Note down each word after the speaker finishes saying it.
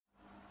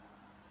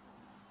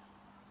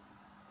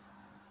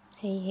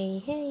Hey, hey,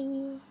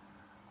 hey.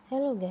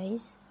 Hello,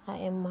 guys. I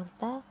am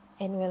Marta,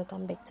 and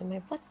welcome back to my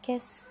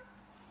podcast.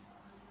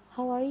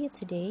 How are you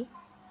today?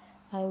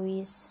 I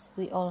wish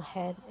we all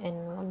had a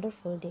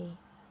wonderful day.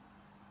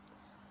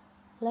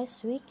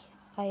 Last week,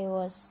 I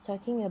was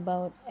talking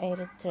about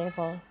air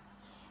travel,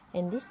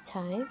 and this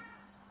time,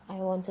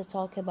 I want to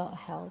talk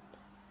about health.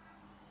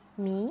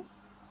 Me,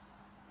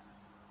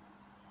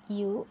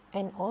 you,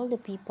 and all the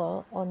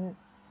people on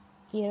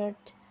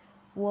Earth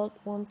would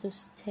want to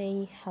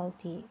stay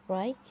healthy,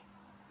 right?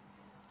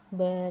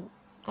 But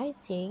I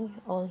think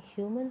all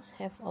humans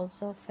have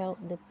also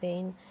felt the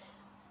pain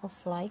of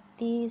like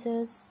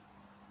diseases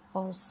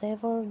or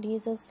severe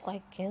diseases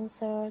like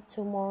cancer,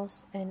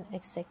 tumors, and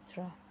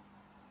etc.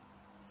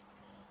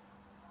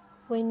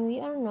 When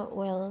we are not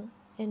well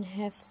and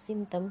have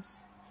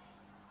symptoms,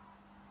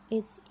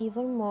 it's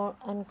even more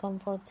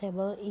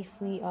uncomfortable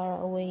if we are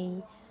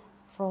away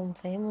from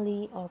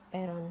family or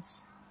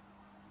parents.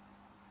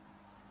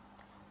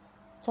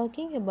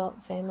 Talking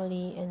about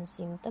family and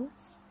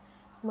symptoms,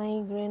 my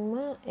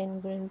grandma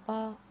and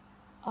grandpa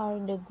are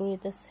the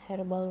greatest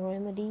herbal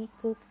remedy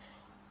cook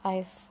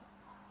I've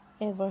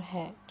ever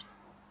had.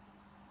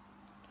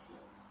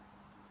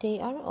 They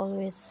are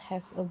always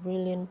have a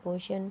brilliant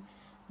potion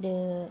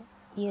the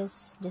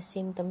ease the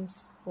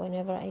symptoms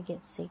whenever I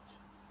get sick.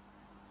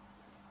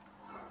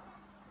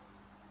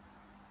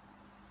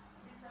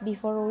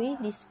 Before we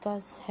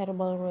discuss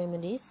herbal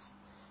remedies,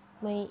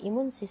 my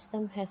immune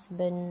system has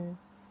been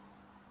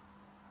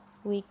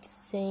weak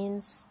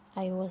since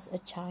I was a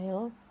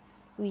child,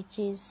 which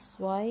is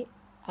why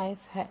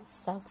I've had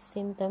such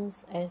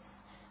symptoms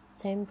as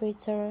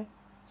temperature,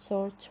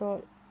 sore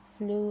throat,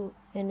 flu,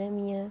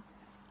 anemia,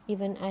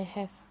 even I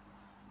have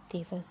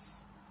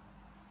typhus.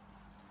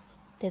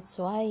 That's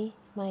why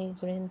my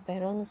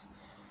grandparents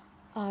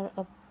are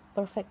a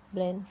perfect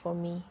blend for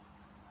me.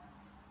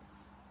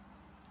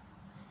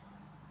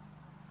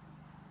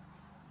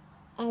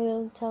 I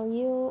will tell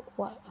you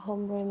what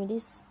home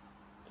remedies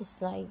is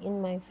like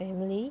in my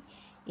family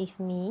if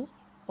me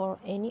or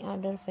any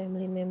other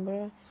family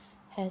member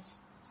has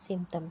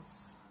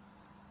symptoms.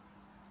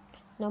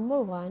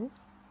 Number 1,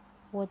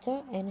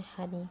 water and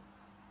honey.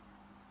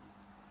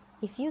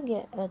 If you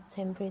get a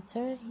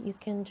temperature, you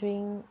can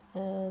drink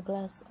a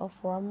glass of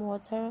warm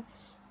water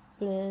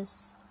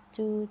plus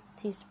 2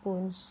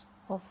 teaspoons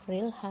of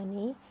real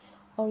honey,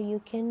 or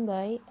you can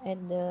buy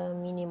at the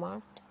mini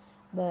mart,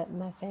 but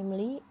my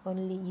family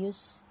only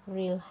use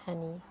real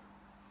honey.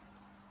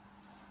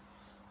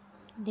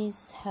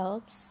 This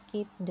helps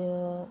keep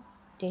the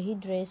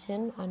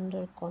dehydration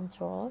under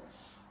control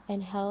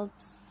and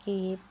helps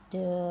keep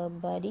the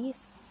body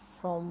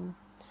from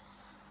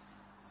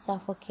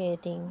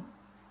suffocating.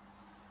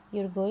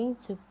 You're going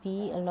to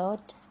pee a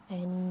lot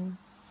and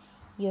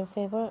your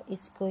fever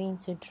is going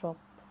to drop.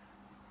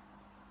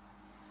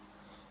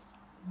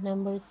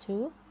 Number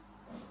 2,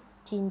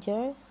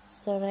 ginger,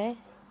 serai,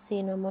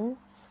 cinnamon,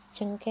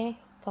 cengkeh,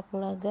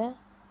 kapulaga,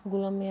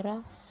 gula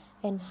merah,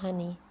 and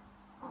honey.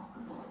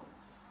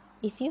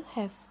 If you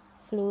have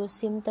flu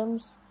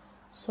symptoms,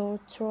 sore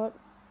throat,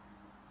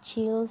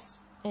 chills,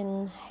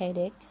 and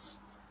headaches,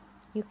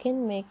 you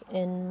can make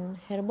an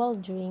herbal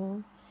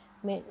drink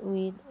made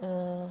with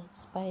a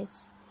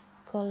spice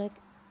called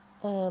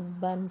a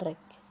bandrek.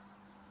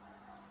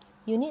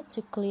 You need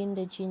to clean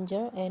the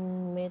ginger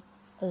and make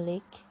a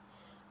leek.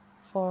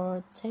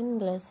 For 10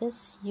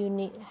 glasses, you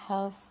need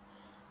half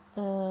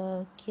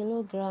a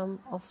kilogram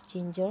of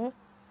ginger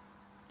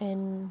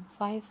and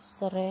 5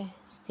 serai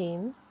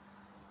steam,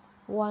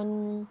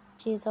 1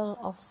 chisel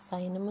of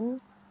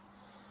cinnamon,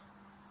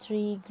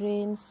 3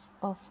 grains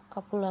of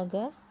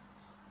kapulaga,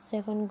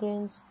 7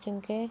 grains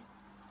cengkeh,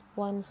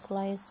 1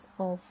 slice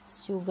of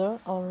sugar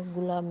or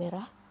gula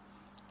merah,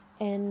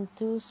 and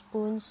 2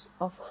 spoons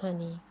of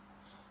honey.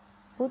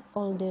 Put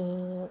all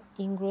the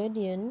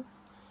ingredients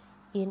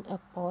in a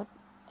pot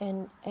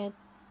and add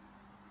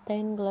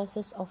 10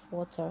 glasses of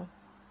water.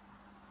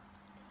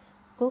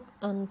 Cook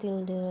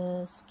until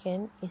the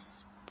skin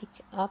is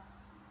picked up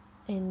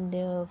and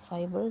the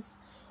fibers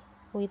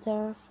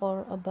wither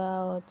for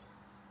about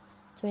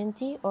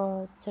 20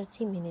 or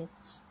 30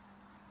 minutes.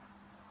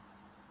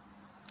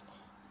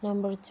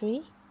 Number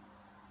 3,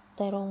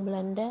 terong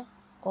Belanda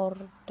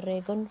or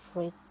dragon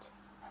fruit.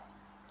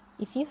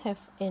 If you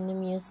have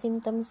anemia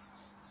symptoms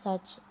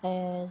such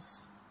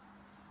as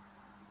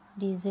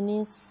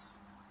dizziness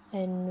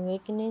and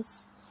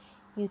weakness,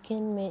 you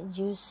can make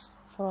juice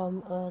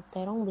from a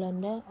terong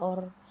Belanda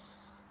or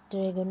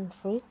dragon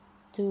fruit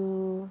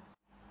to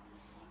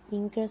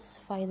increase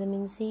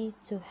vitamin C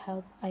to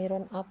help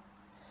iron up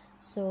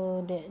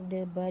so that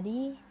the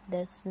body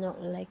does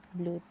not lack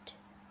blood.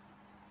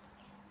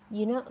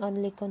 You not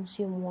only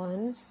consume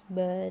once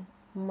but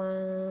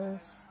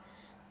must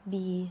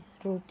be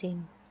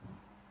routine.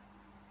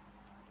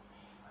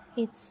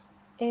 It's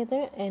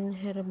either an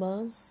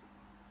herbals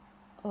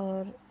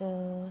or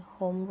a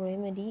home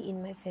remedy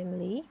in my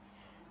family,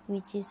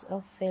 which is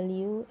of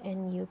value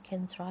and you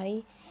can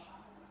try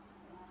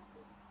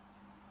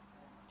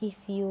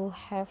if you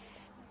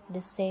have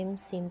the same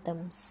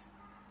symptoms.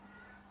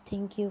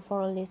 Thank you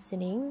for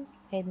listening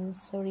and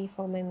sorry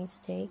for my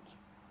mistake.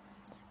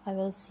 I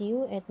will see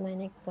you at my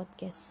next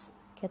podcast.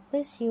 God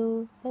bless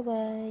you. Bye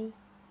bye.